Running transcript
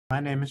My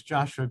name is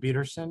Joshua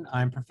Bederson.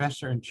 I'm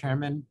professor and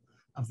chairman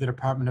of the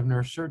Department of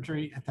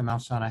Neurosurgery at the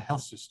Mount Sinai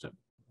Health System.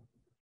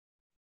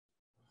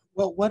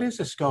 Well, what is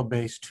a skull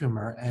base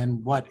tumor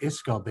and what is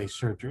skull base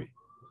surgery?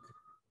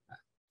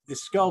 The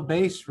skull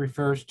base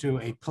refers to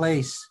a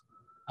place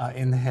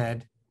in the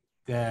head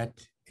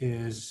that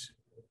is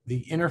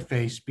the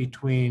interface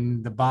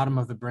between the bottom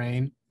of the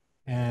brain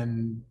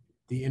and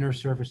the inner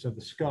surface of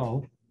the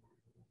skull.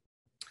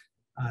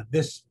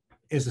 This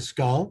is a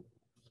skull,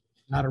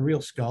 not a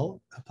real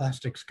skull, a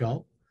plastic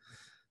skull.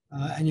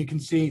 And you can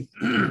see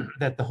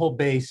that the whole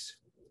base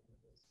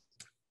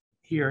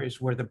here is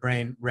where the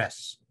brain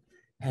rests.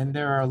 And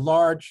there are a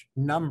large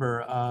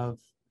number of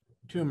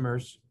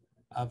tumors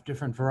of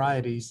different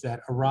varieties that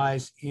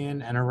arise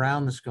in and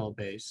around the skull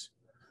base.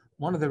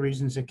 One of the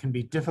reasons it can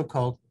be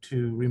difficult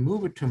to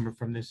remove a tumor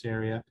from this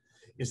area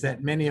is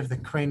that many of the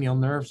cranial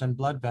nerves and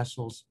blood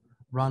vessels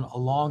run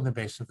along the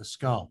base of the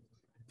skull,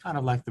 kind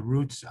of like the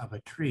roots of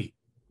a tree.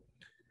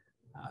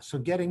 So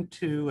getting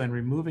to and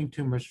removing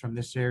tumors from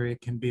this area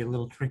can be a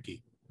little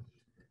tricky.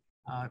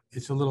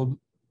 It's a little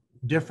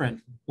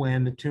different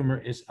when the tumor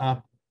is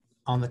up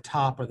on the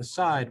top or the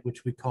side,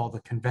 which we call the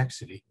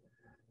convexity,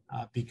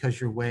 because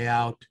you're way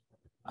out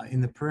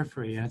in the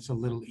periphery and it's a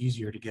little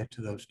easier to get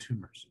to those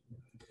tumors.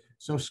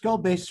 So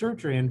skull-base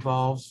surgery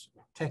involves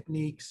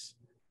techniques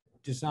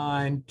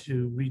designed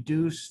to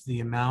reduce the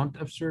amount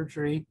of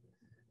surgery,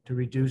 to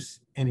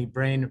reduce any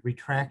brain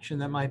retraction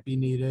that might be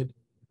needed,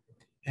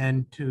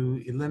 and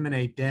to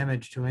eliminate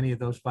damage to any of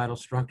those vital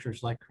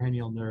structures like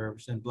cranial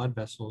nerves and blood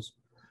vessels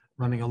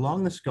running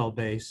along the skull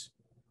base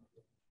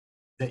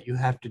that you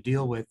have to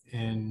deal with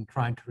in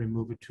trying to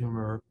remove a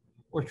tumor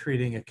or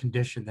treating a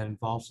condition that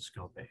involves the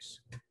skull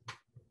base.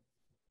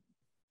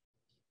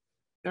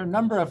 There are a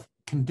number of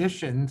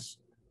conditions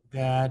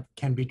that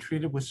can be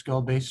treated with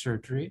skull base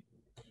surgery.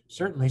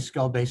 Certainly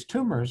skull base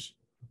tumors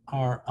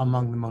are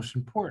among the most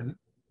important,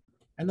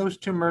 and those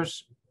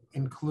tumors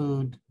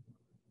include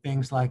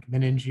things like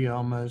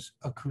meningiomas,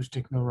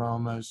 acoustic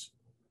neuromas,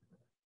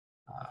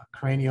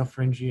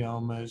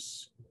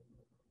 craniopharyngiomas,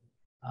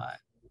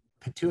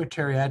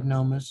 pituitary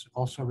adenomas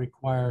also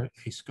require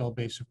a skull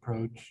base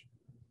approach.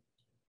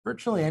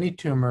 Virtually any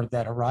tumor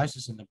that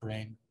arises in the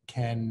brain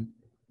can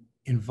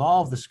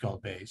involve the skull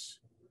base.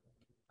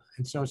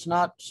 And so it's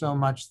not so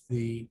much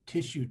the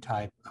tissue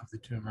type of the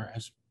tumor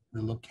as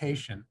the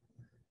location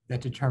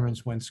that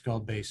determines when skull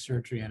base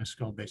surgery and a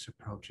skull base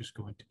approach is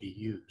going to be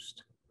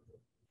used.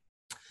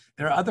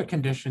 There are other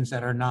conditions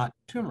that are not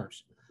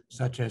tumors,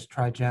 such as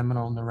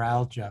trigeminal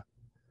neuralgia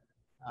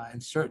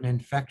and certain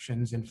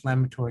infections,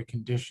 inflammatory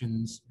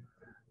conditions,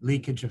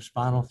 leakage of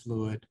spinal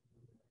fluid,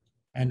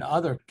 and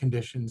other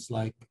conditions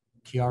like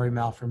Chiari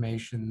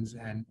malformations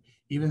and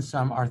even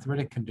some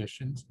arthritic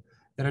conditions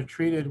that are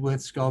treated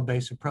with skull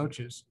base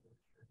approaches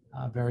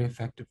very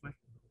effectively.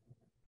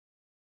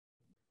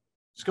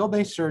 Skull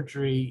base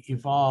surgery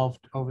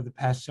evolved over the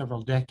past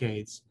several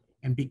decades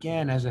and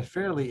began as a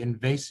fairly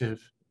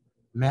invasive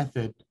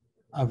method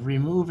of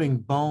removing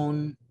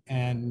bone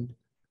and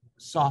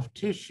soft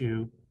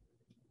tissue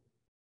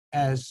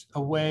as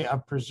a way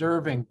of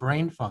preserving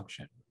brain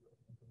function.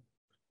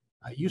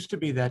 It used to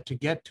be that to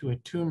get to a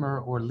tumor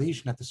or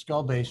lesion at the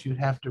skull base, you'd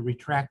have to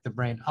retract the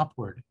brain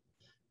upward,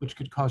 which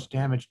could cause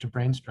damage to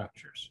brain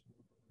structures.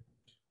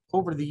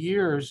 Over the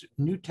years,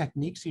 new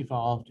techniques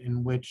evolved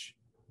in which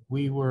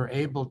we were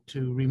able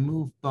to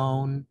remove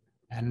bone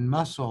and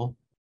muscle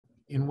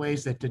in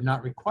ways that did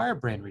not require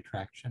brain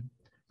retraction,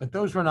 but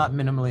those were not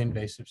minimally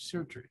invasive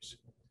surgeries.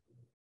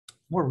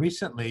 More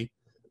recently,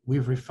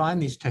 we've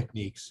refined these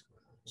techniques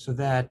so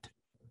that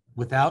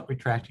without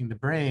retracting the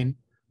brain,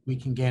 we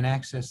can gain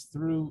access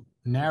through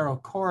narrow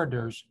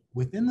corridors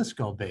within the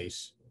skull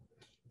base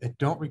that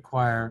don't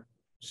require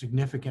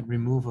significant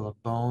removal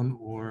of bone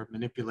or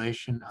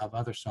manipulation of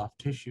other soft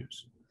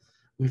tissues.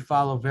 We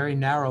follow very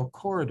narrow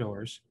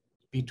corridors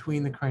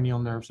between the cranial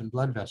nerves and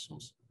blood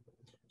vessels,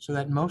 so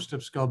that most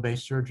of skull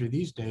base surgery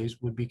these days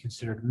would be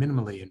considered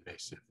minimally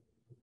invasive.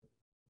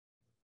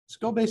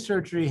 Skull base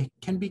surgery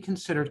can be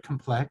considered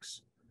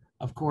complex.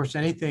 Of course,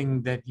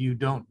 anything that you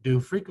don't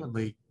do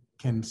frequently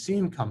can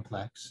seem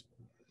complex,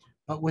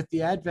 but with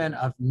the advent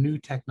of new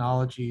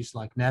technologies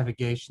like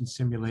navigation,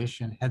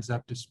 simulation,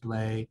 heads-up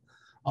display,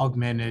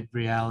 augmented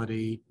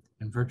reality,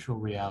 and virtual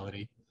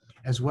reality,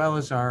 as well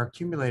as our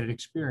accumulated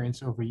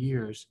experience over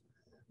years,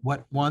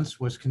 what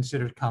once was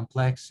considered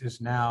complex is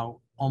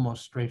now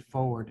almost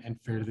straightforward and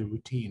fairly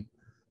routine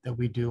that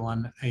we do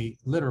on a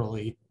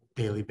literally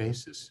daily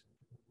basis.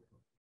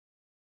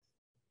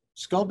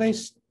 Skull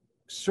base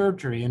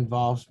surgery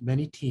involves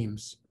many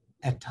teams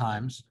at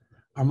times.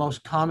 Our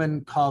most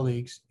common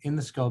colleagues in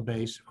the skull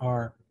base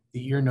are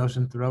the ear, nose,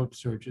 and throat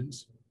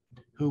surgeons,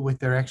 who with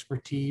their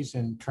expertise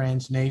in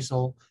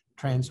transnasal,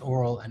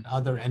 transoral, and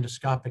other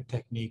endoscopic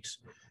techniques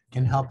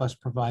can help us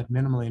provide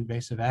minimally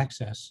invasive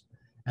access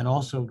and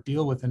also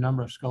deal with a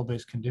number of skull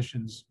base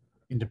conditions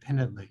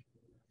independently.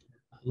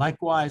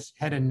 Likewise,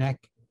 head and neck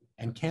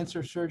and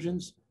cancer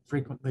surgeons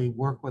frequently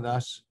work with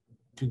us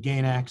to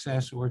gain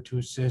access or to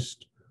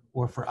assist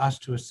or for us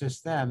to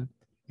assist them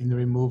in the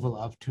removal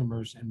of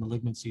tumors and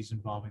malignancies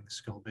involving the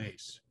skull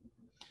base.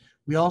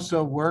 We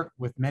also work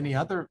with many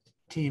other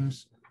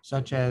teams,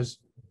 such as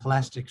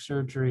plastic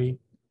surgery,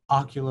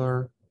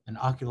 ocular and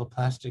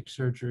oculoplastic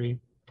surgery,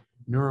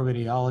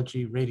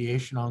 neuroradiology,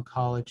 radiation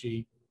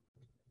oncology,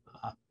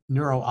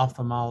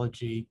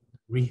 neuro-ophthalmology,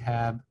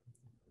 rehab,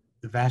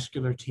 the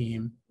vascular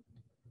team,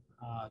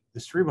 the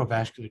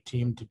cerebrovascular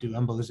team to do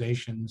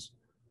embolizations,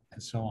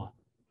 and so on.